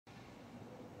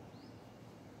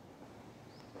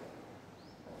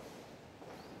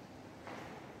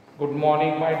Good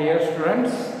morning, my dear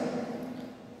students.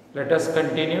 Let us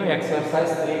continue exercise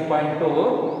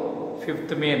 3.2,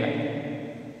 fifth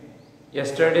main.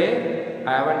 Yesterday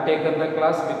I haven't taken the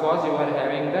class because you are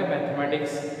having the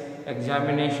mathematics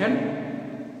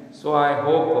examination. So I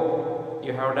hope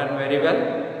you have done very well.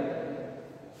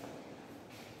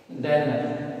 Then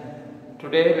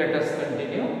today let us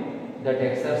continue that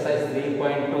exercise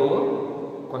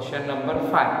 3.2, question number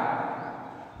 5.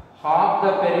 Half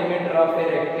the perimeter of a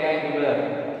rectangular.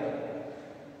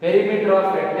 Perimeter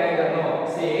of rectangle,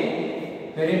 no,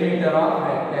 say perimeter of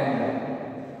rectangle.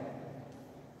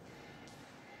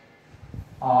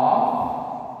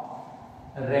 Of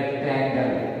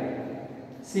rectangle.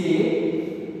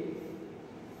 See,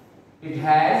 it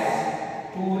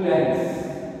has two lengths.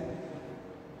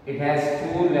 It has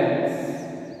two lengths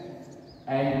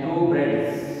and two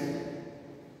breadths.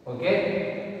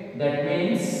 Okay, that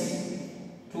means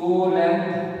 2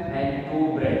 length and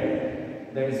 2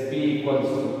 breadth, that is P equals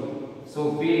to.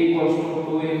 So P equals to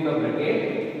 2 in the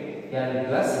bracket L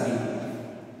plus B.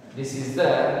 This is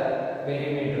the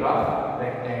perimeter of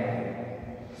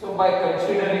rectangle. So by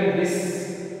considering this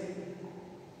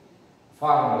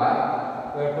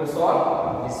formula, we have to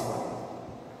solve this one.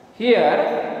 Here,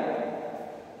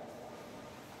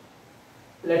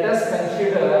 let us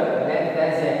consider length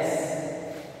as x.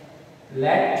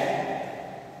 Let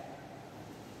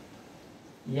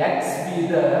x be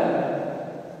the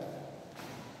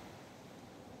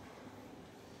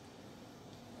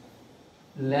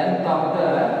length of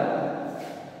the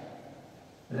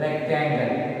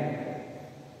rectangle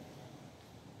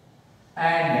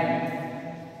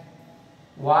and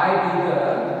y be the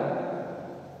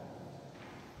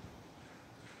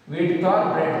width or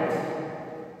breadth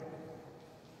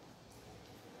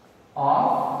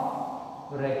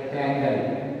of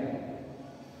rectangle.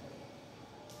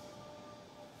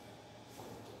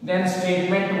 Then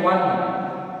statement 1.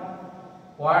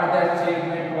 What that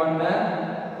statement 1?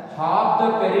 Half the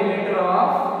perimeter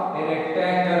of a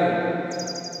rectangle.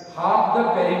 Half the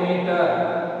perimeter.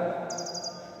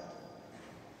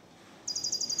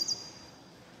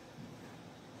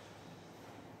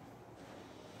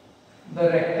 The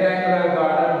rectangular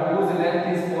garden whose length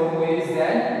is 4 meters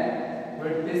and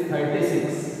width is 36.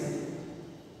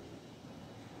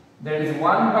 That is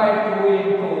 1 by 2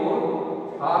 into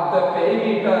half the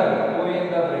perimeter, 2 in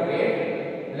the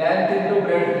bracket, length into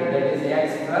breadth, that is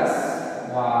x plus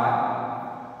y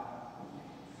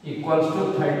equals to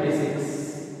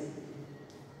 36.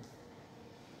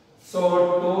 So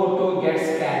 2 gets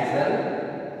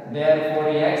cancelled. Therefore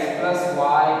x plus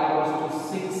y equals to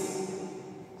 6.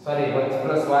 Sorry, x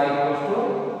plus y equals to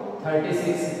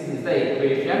 36 is the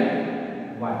equation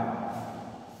 1.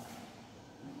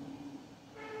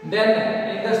 Then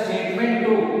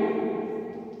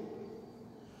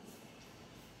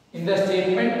in the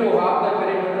statement 2, half the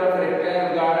perimeter of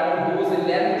rectangle garden whose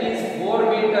length is 4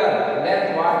 meter.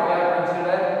 Length, what we have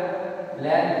considered?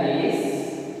 Length is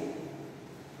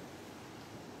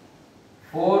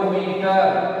 4 meter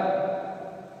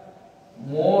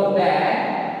more than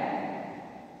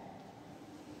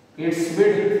its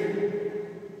width.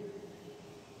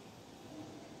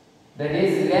 That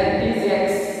is, length is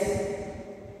x,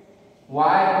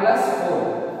 y plus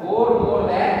 4. 4 more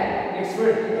than its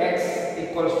width. X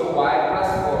equals to y plus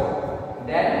 4.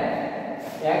 Then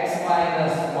x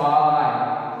minus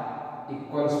y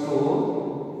equals to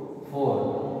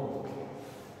 4.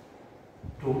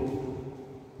 2.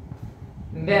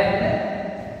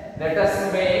 Then let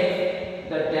us make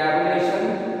the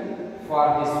tabulation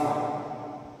for this one.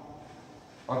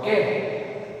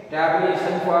 Okay,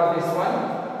 tabulation for this one.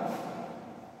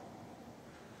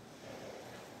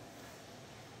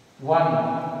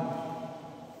 1.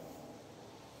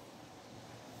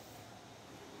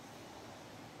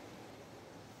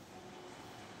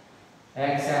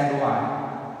 X and y.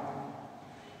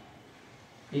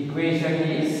 Equation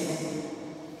is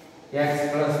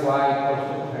x plus y equals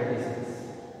to 36.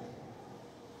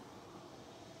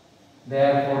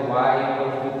 Therefore y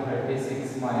equals to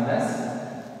 36 minus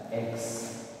x.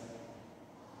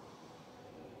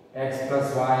 X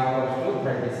plus y equals to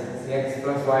 36. X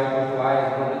plus y equals to y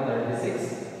equals to 36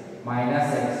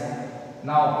 minus x.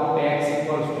 Now put x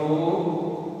equals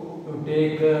to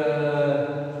take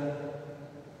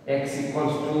x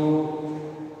equals to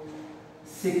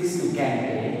 6 you can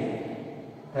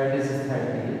take, 30 is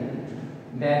 30.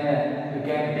 Then you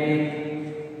can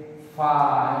take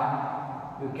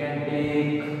 5, you can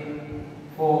take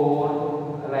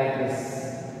 4, like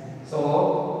this.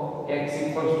 So x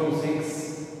equals to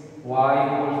 6, y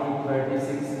equals to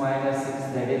 36 minus 6,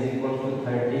 that is equals to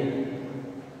 30.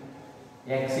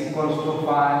 x equals to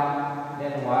 5,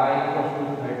 then y equals to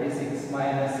 36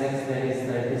 minus x, that is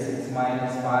 36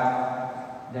 minus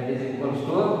 5, that is equals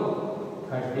to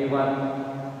 31.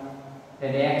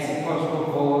 Then x equals to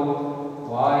 4,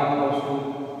 y equals to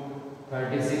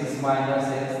 36 minus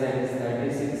x, that is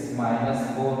 36 minus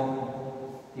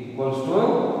 4, equals to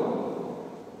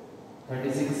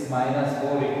 36 minus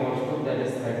 4 equals to, that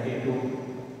is 32.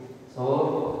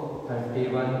 So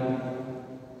 31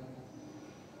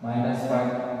 minus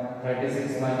 5,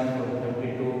 36 minus 4,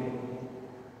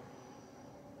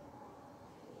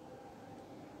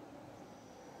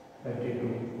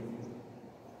 32.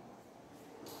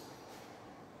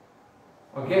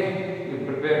 Okay, you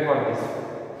prepare for this.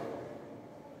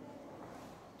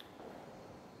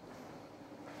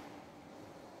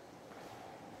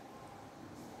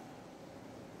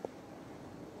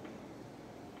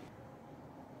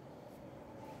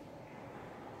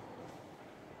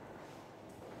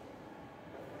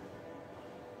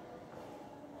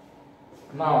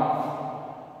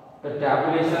 Now, the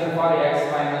tabulation for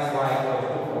x minus y equals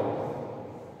to 4.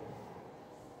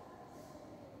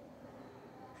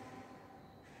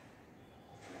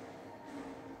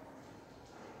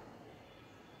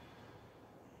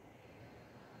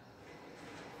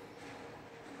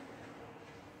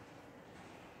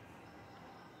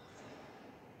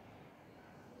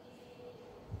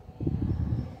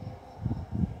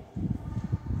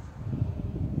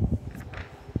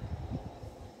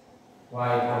 Y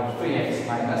equals to x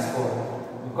minus 4,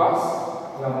 because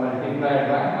we have multiplied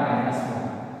by minus 1.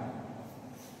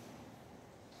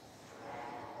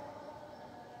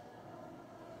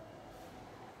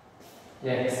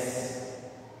 X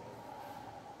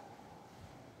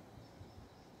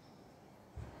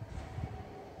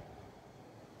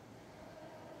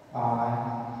I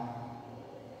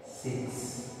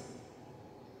 6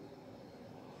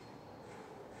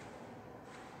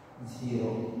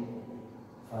 0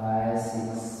 5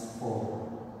 6 4.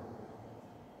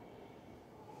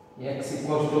 X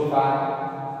equals to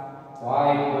 5, y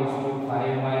equals to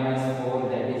 5 minus 4,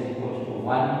 that is equals to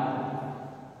 1.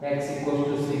 X equals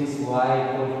to 6, y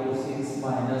equals to 6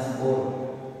 minus 4,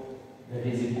 that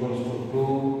is equals to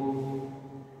 2.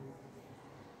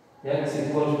 X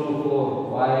equals to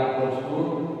 4, y equals to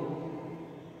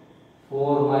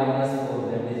 4 minus 4,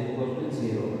 that is equals to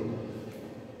 0.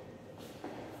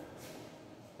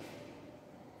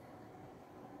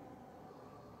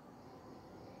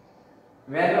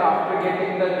 When after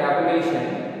getting the tabulation,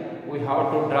 we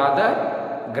have to draw the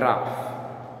graph.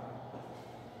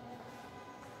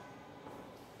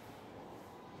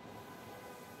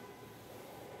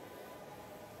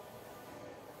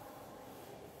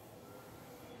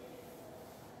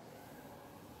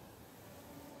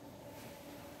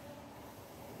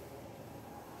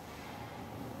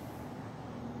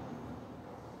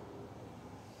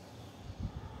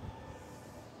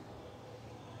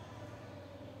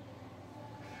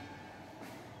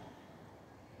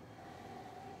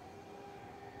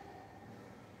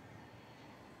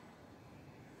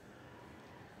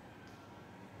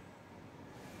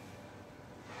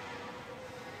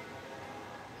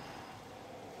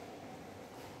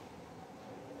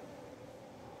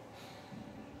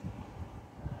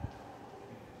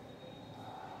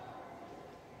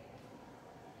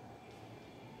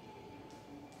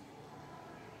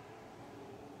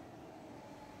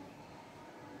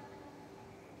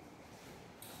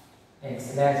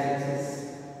 X dash axis,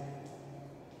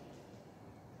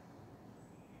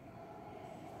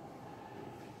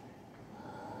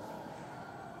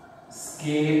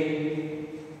 scale,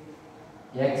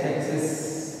 x axis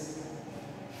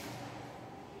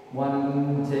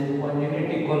 1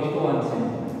 unit equals to 1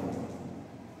 centimeter,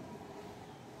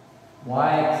 y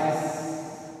axis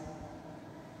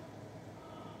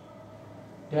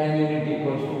 10 unit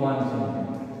equals to 1 centimeter.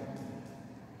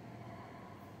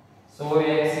 So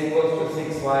x equals to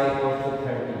 6, y equals to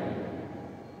 30.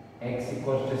 X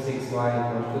equals to 6, y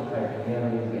equals to 30. Here we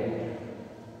will get.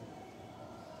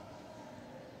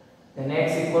 Then x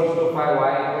equals to 5,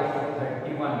 y equals to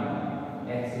 31.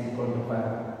 X is equal to 5.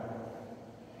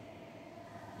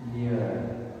 Here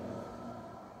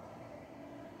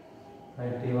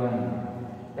 31.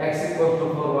 X equals to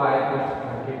 4, y equals to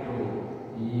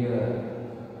 32. Here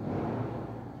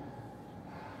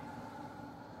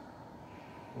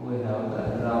we have the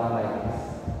graph like this.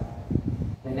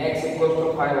 Then x equals to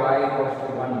 5, y equals to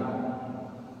 1.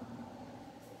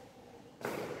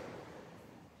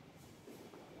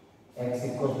 X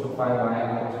equals to 5, y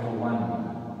equals to 1.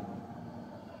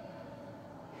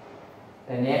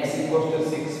 Then x equals to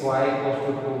 6, y equals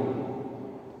to 2.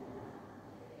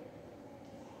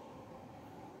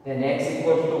 Then x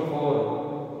equals to 4,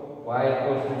 y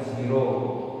equals to 0.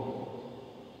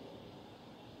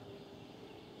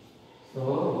 So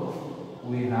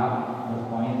we have the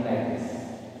point like this.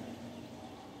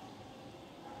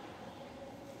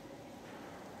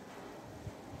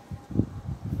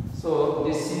 So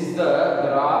this is the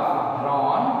graph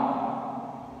drawn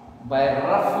by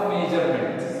rough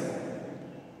measurements.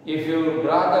 If you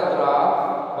draw the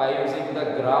graph by using the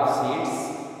graph sheets,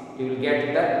 you will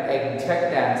get the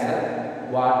exact answer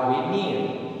what we need.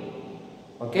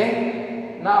 Okay?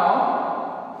 Now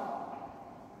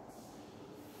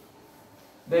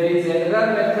there is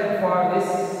another method for this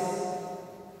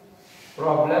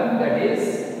problem, that is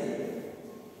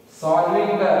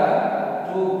solving the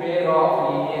two pair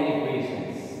of linear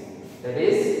equations, that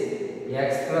is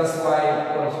x plus y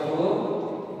equals to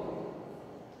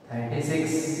 36,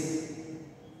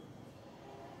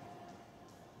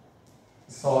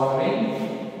 solving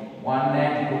 1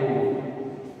 and 2,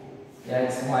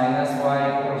 x minus y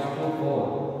equals to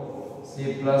 4, c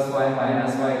plus y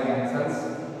minus y cancels,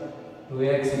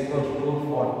 2x equals to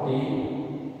 40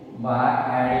 by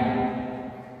adding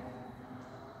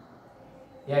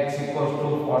x equals to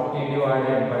 40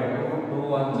 divided by 2, 2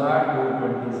 ones are 2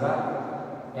 20s are,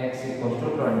 x equals to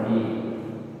 20.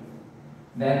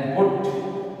 Then put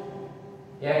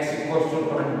x equals to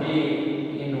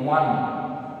 20 in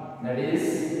 1, that is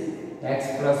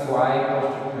x plus y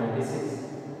equals to 36,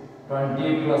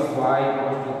 20 plus y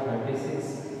equals to 36,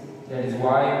 that is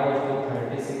y equals to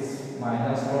 36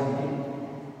 minus 20,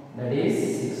 that is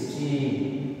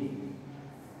 16.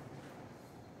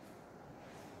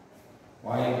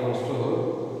 Y equals to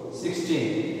 16.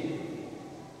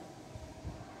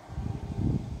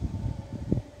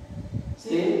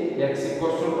 See, x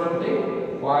equals to 20,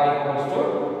 y equals to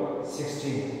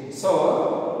 16. So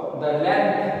the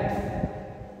length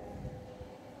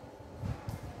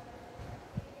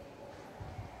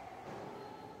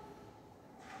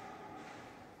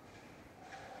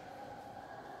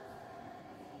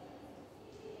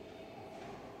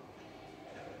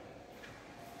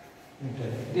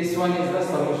this one is the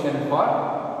solution for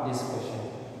this question.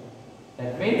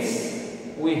 That means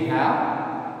we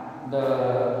have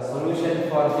the solution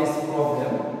for this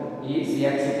problem is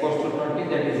x equals to 20,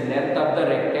 that is length of the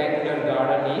rectangular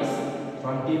garden is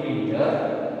 20 meter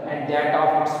and that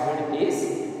of its width is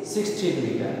 16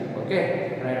 meter. Okay,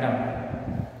 write down.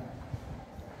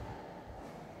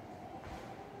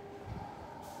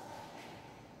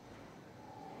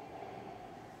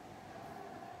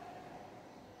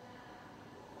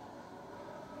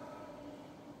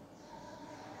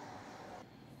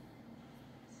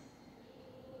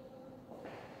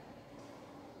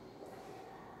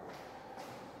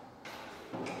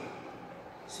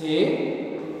 See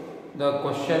the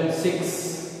question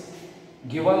 6.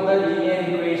 Given the linear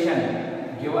equation,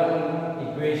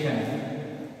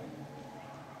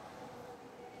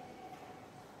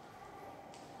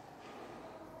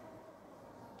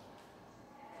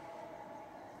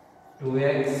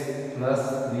 2x plus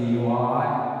 3y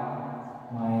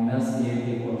minus 8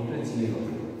 equals to 0.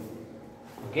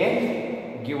 Okay,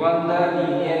 given the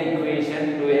linear equation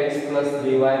 2x plus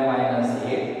 3y minus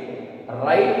 8,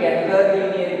 write another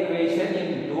linear equation in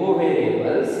two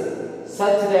variables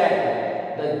such that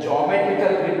the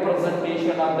geometrical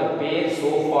representation of the pair so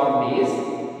formed is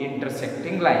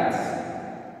intersecting lines.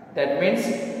 That means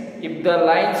if the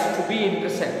lines to be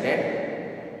intersected,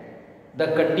 the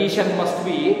condition must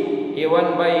be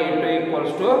a1 by a2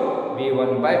 equals to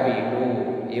b1 by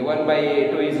b2. a1 by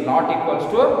a2 is not equals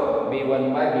to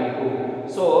b1 by b2.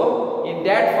 So in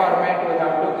that format we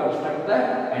have to construct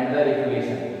the another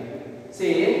equation.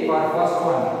 See, for first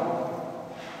one,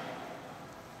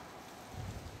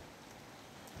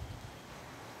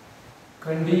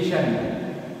 condition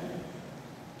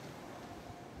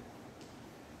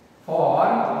for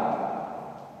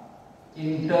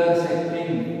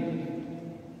intersecting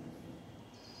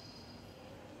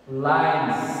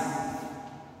lines,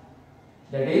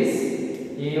 that is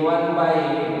a1 by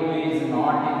a2 is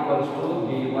not equals to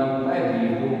b1 by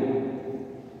b2.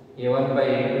 a1 by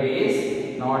a2 is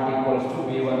not equals to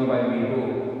b1 by b2.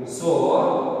 So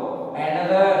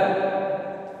another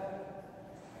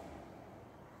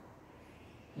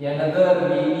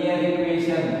linear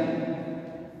equation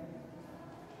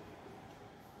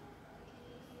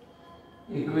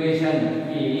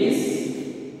is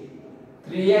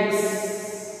 3x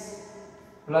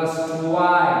plus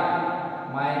 2y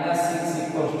minus 6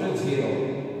 equals to 0.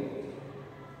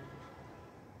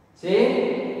 See,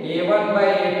 a1 by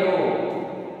a2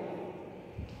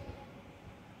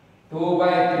 2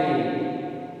 by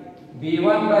 3,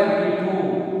 b1 by b2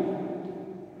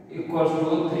 equals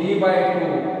to 3 by 2,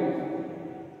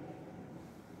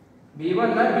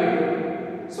 b1 and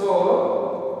b2. So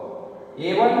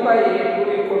a1 by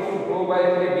a2 equals to 2 by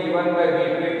 3, b1 by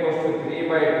b2 equals to 3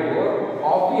 by 2.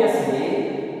 Obviously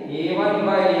a1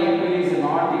 by a2 is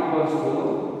not equals to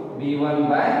b1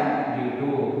 by b2.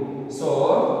 So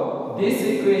this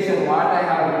equation what I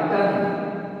have written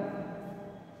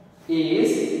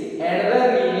is another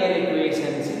linear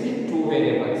equations in two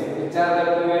variables. Which are the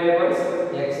two variables?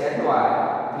 X and y.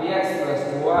 3x plus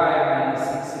 2y minus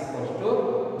 6 equals to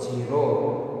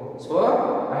 0. So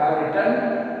I have written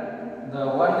the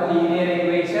one linear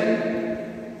equation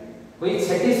which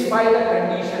satisfy the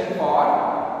condition for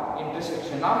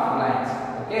intersection of lines.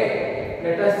 Okay,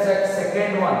 let us check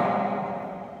second one.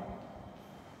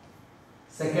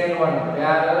 Second one,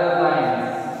 parallel lines.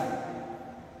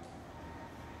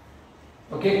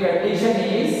 Okay,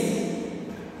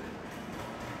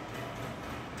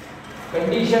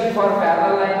 condition for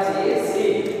parallel lines is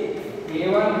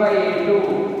a1 by a2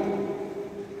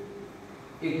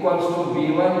 equals to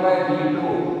b1 by b2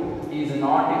 is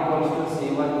not equals to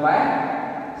c1 by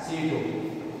c2.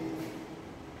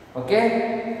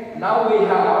 Okay, now we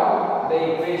have the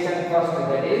equation first,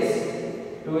 that is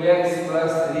 2x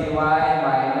plus 3y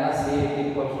minus 8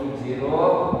 equals to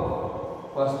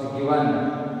 0. First given.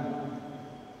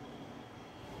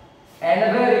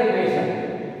 Another equation,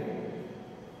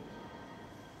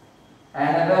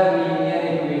 another linear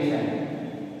equation,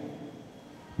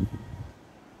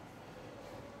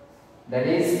 that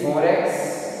is 4x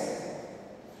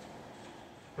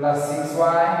plus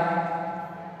 6y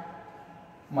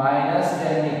minus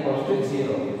 10 equals to 0.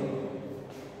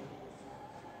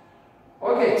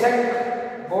 Okay, check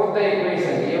both the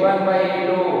equation. a1 by a2,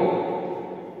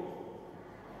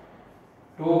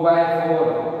 2 by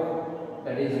 4,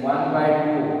 that is 1 by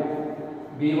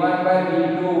 2. b1 by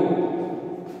b2,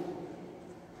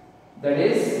 that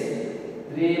is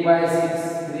 3 by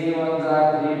 6. 3 ones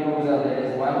are 3 twos are, that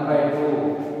is 1 by 2.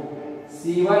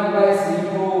 c1 by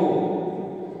c2,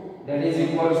 that is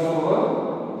equals to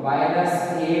minus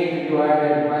 8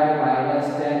 divided by minus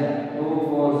 10. 2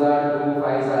 fours are 2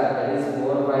 fives are, that is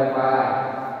 4 by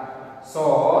 5. So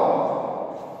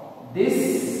this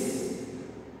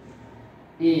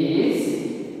is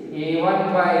a1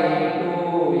 by a2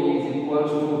 is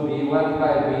equals to b1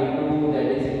 by b2, that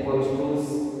is equals to,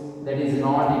 that is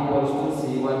not equals to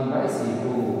c1 by c2.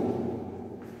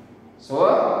 So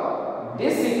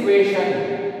this equation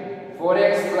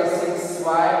 4x plus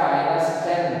 6y minus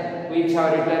 10, which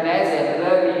are written as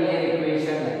another linear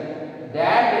equation,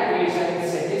 that equation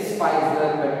satisfies the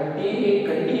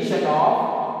condition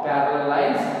of parallel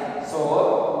lines. So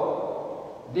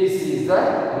this is the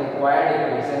required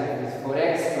equation, is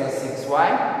 4x plus 6y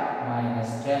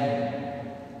minus 10.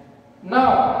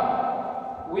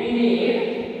 Now we need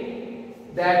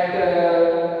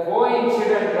that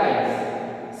coincident lines.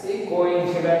 See,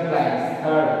 coincident lines,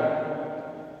 third.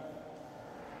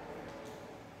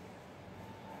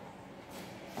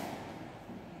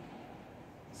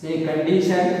 See,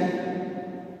 condition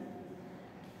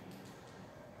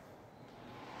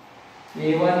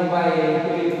a1 by a2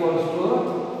 equals to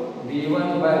b1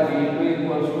 by b2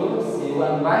 equals to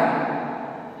c1 by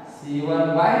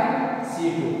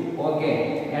c2. Okay,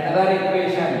 another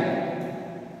equation.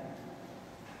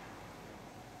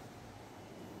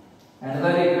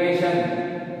 Another equation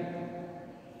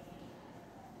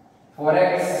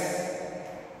 4x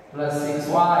plus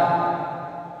 6y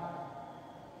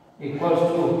equals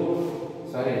to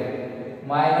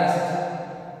minus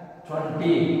 20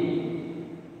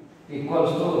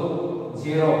 equals to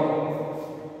 0.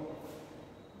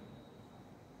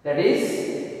 That is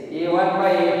a1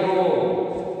 by a2,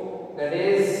 that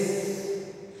is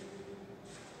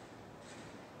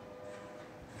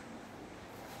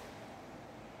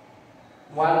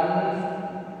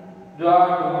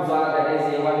that is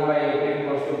a1 by a2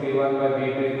 equals to b1 by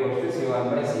b2 equals to c1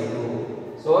 by c2.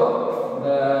 So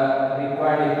the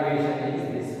required equation is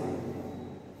this one.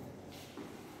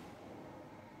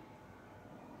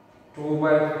 2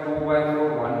 by 4,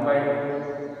 1 by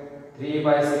 2, 3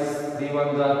 by 6, 3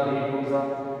 ones are 3 twos are,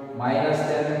 minus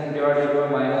 10 divided by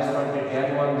minus 20,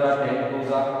 10 ones are 10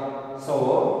 twos are. So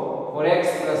 4x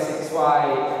plus 6y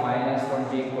minus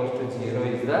 20 equals to 0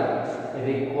 is the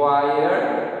required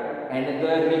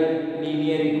another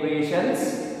linear equations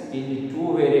in two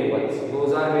variables.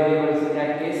 Those are variables in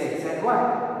that case x and y.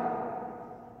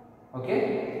 Okay,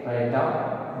 write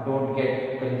down, don't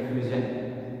get confusion.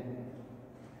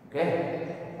 Okay,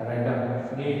 write down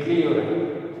neatly you write.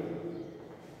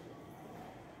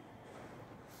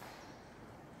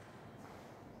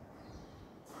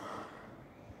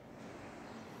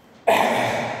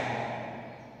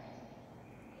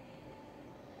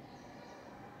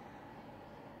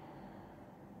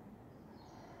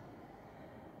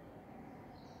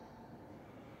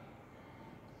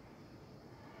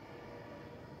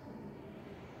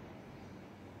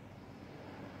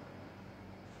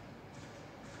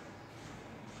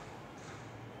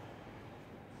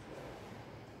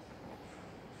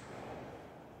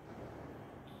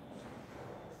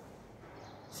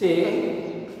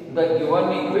 See, the given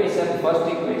equation, first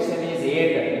equation is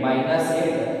 8 minus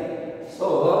 8.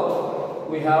 So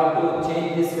we have to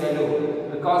change this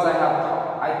value because I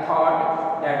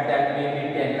thought that may be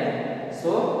 10.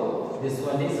 So this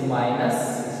one is minus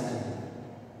 16.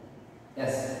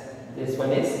 Yes, this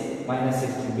one is minus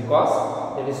 16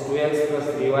 because that is 2x plus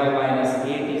 3y minus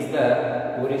 8 is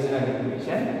the original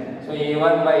equation. So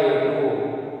a1 by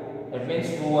a2, that means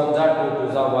 2 ones are 2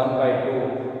 twos are 1 by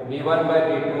 2. b1 by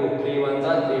b2, 3 ones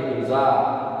are 3 twos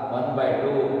are 1 by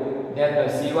 2. Then the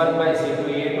c1 by c2,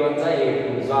 8 ones are 8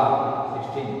 twos are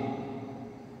 16.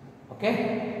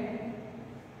 Okay.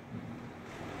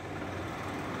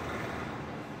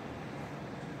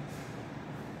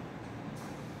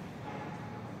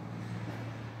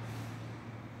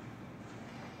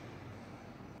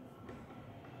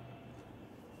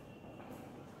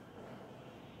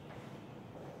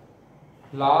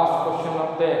 Last question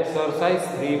of the exercise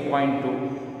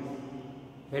 3.2.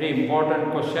 Very important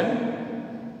question.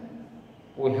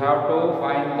 We have to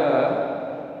find the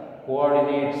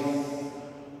coordinates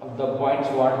of the points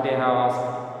what they have asked.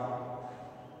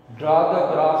 Draw the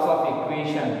graphs of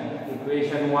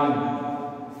equation 1.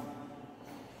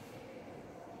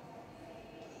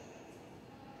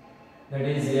 That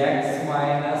is x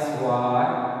minus y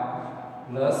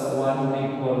plus 1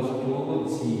 equals to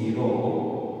 0.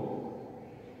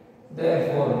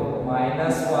 Therefore,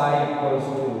 minus y equals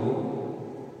to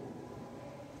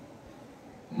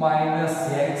minus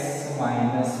x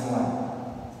minus 1.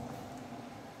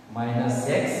 Minus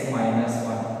x minus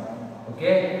 1.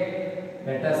 Okay?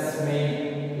 Let us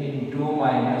make into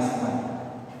minus 1.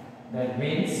 That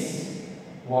means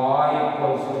y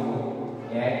equals to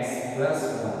x plus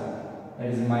 1. That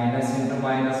is minus into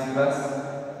minus plus,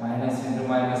 minus into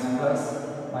minus plus,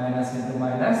 minus into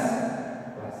minus.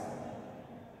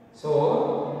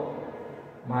 So,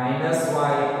 minus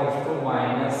y equals to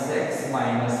minus x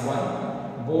minus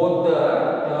 1. Both the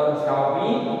terms shall be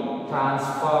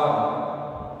transformed.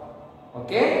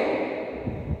 Okay?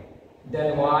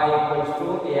 Then y equals to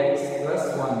x plus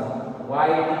 1. Why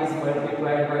it is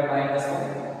multiplied by minus 1?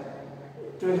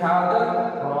 To have the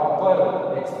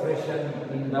proper expression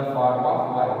in the form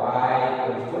of y. Y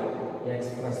equals to x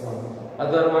plus 1.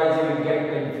 Otherwise, you will get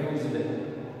confused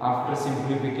after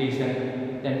simplification.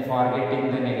 Then forgetting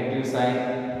the negative sign,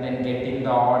 then getting the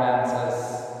odd answers.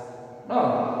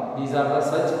 No, these are the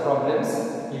such problems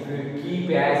if you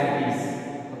keep as it is.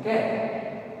 Okay.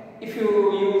 If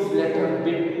you use little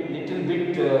bit that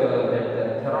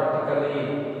theoretically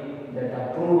that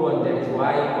approved one, that is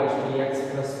y equals to x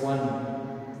plus 1,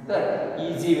 the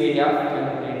easy way of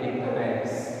calculating the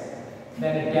values.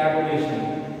 Then tabulation.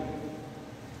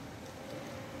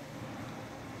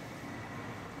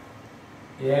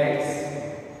 X.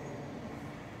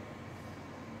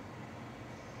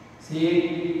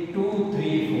 See 2,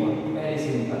 3, 4. Very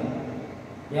simple.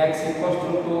 X equals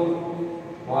to 2,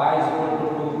 y is equal to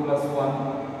 2 plus 1.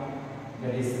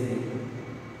 That is 3.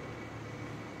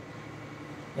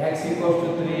 X equals to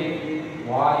 3,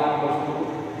 y equals to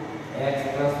x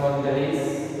plus 1. That is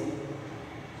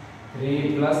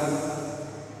 3 plus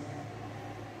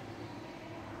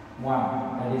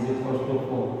 1. That is equals to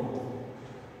 4.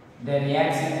 Then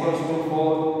x equals to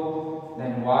 4,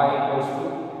 then y equals to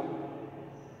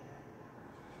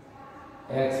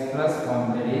x plus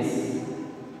 1, that is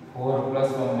 4 plus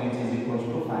 1, which is equals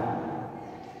to 5.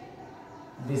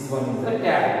 This one is the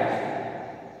tabulation.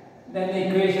 Then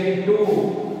equation 2,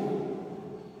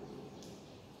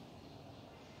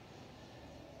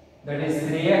 that is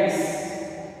 3x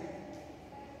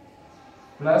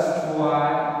plus 2y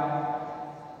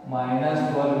minus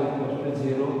 12 equals to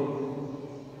 0.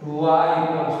 2y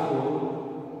equals to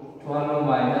 12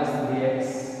 minus 3x,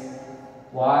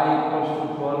 y equals to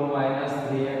 12 minus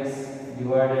 3x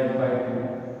divided by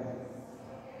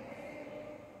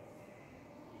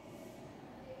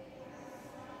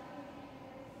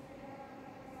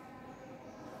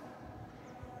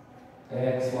 2.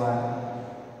 X, y,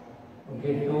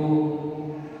 okay,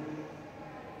 2,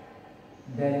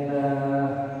 then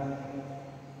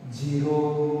 0,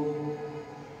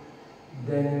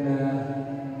 then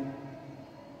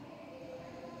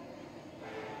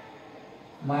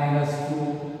minus 2.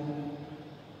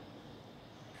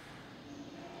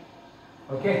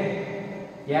 Okay,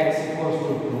 x equals to 2,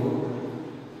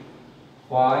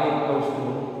 y equals to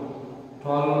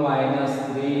 12 minus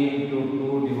 3 into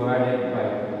 2 divided by 2.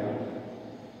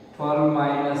 12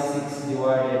 minus 6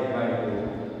 divided by 2.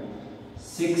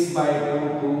 6 by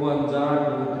 2, 2 ones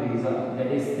are 2 threes are, that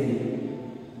is 3.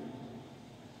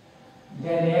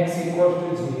 Then x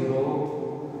equals to 0,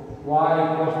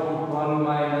 y equals to 12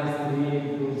 minus 3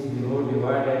 into 0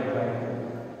 divided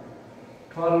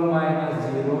 12 minus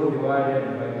 0 divided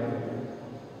by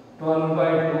 2. 12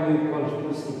 by 2 equals to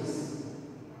 6.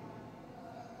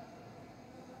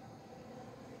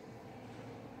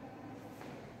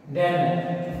 Then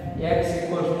x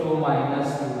equals to minus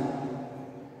 2.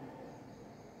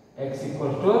 X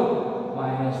equals to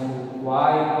minus 2.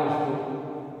 Y equals to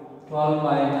 12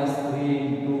 minus 3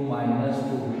 into minus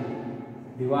 2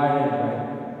 divided by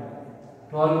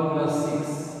 12 plus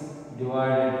 6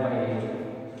 divided by 8.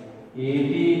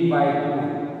 18 by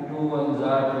 2. 2 ones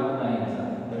are 2 nines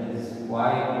are. That is y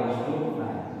equals to 9.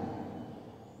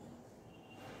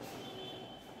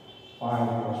 Y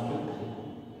equals to 3.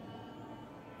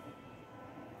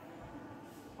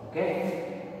 Okay.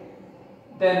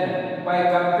 Then by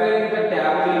comparing the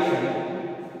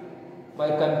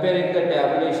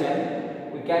tabulation,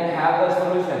 we can have the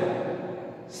solution.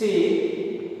 See,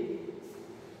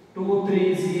 2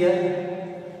 3 is here,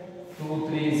 2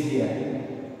 3 is here.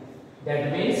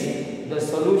 That means the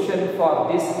solution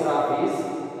for this graph is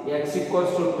x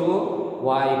equals to 2,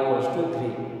 y equals to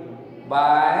 3.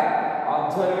 By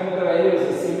observing the values,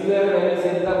 similar values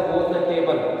in the both the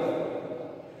table.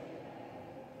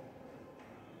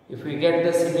 If we get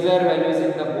the similar values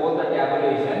in the both the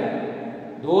tabulation,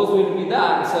 those will be the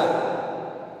answer.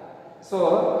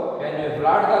 So when we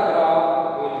plot the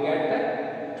graph, we will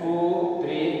get 2,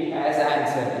 3 as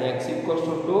answer. X equals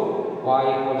to 2, y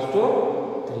equals to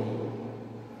 3.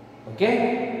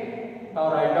 Okay. Now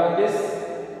write down this.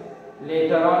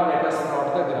 Later on, let us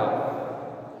plot the graph.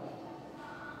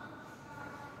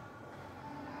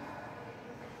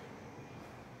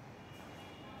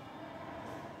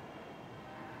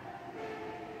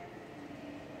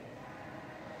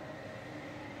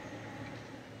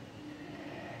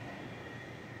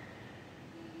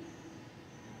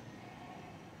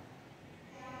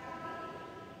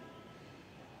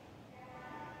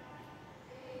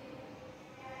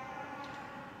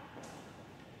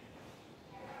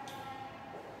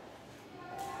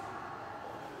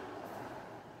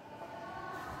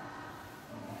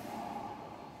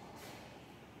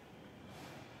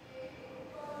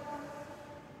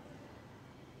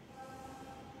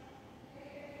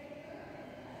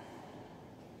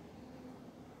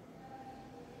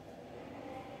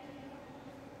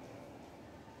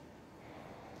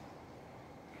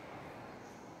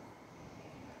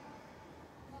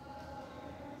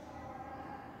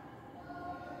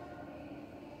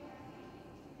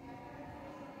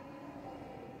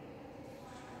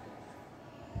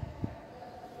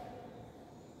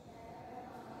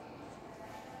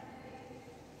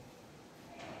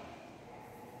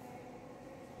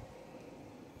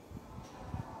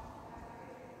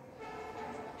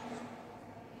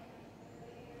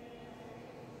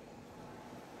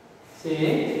 See,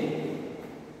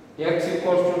 x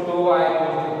equals to 2, y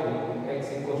equals to 3. X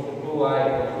equals to 2, y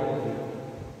equals to 3.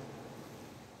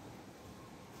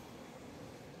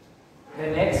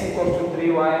 Then x equals to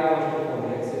 3, y equals to 4.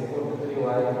 X equals to 3,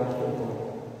 y equals to 4.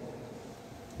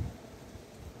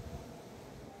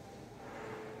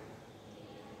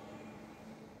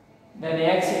 Then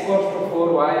x equals to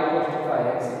 4, y equals to 5.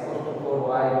 X equals to 4,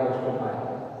 y equals to 5.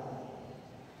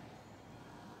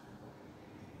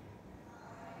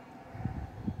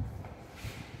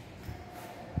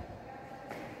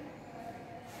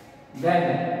 Then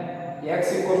x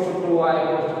equals to 2, y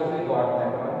equals to 3, got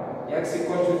that one. X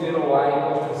equals to 0, y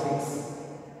equals to 6.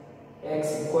 X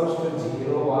equals to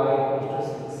 0, y equals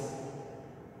to 6.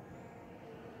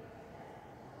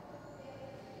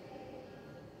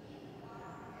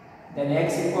 Then x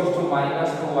equals to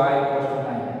minus 2, y equals to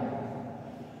 9.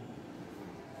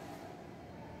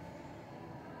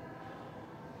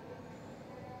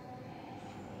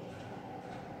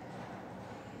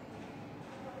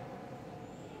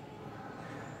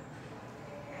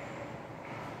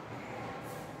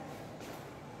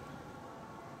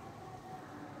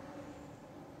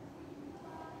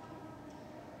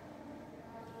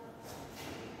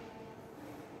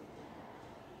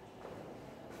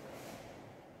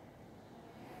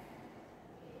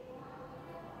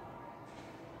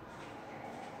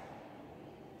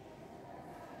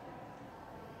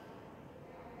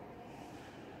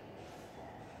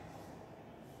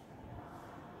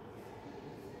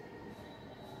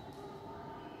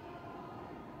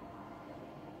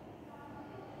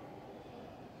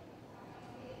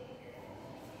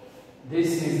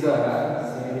 This is the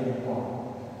saving point.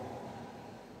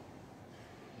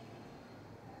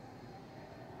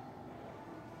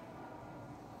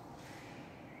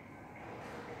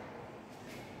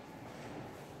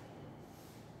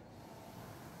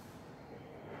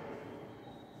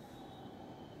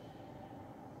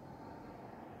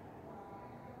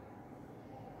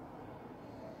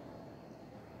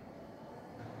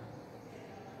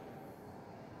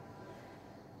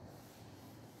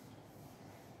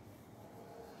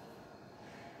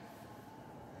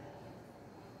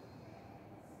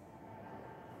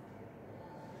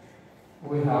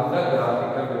 we have the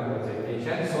graphical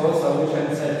representation. So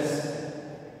solution sets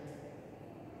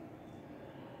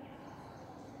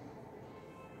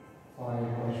y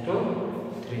equals to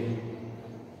 3.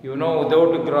 You know,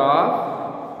 without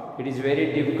graph, it is very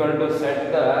difficult to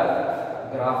set the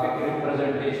graphic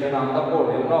representation on the board,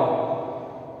 you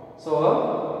know.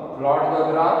 So, plot the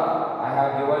graph. I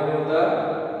have given you the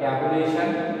tabulation.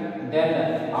 Then,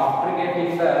 after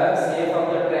getting the shape of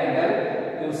the triangle,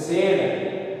 you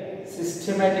shade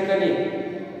systematically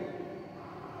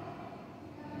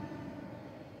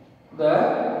the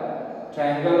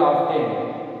triangle obtained.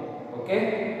 Okay.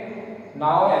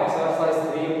 Now exercise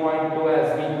 3.2 has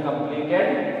been completed.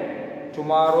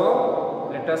 Tomorrow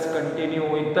let us continue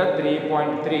with the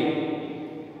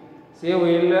 3.3. See,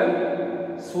 we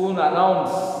will soon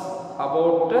announce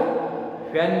about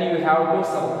when you have to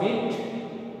submit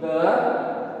the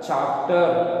chapter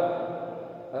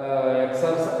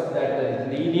exercise, that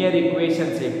linear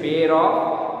equations, a pair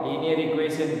of linear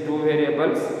equation, two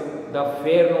variables, the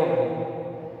fair notebook.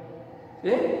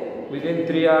 See, within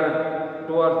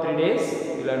 2 or 3 days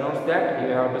we will announce that you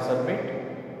have to submit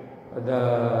the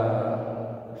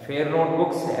fair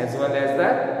notebooks as well as the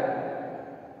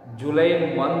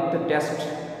July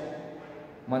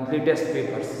monthly test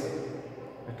papers.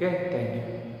 Okay, thank you.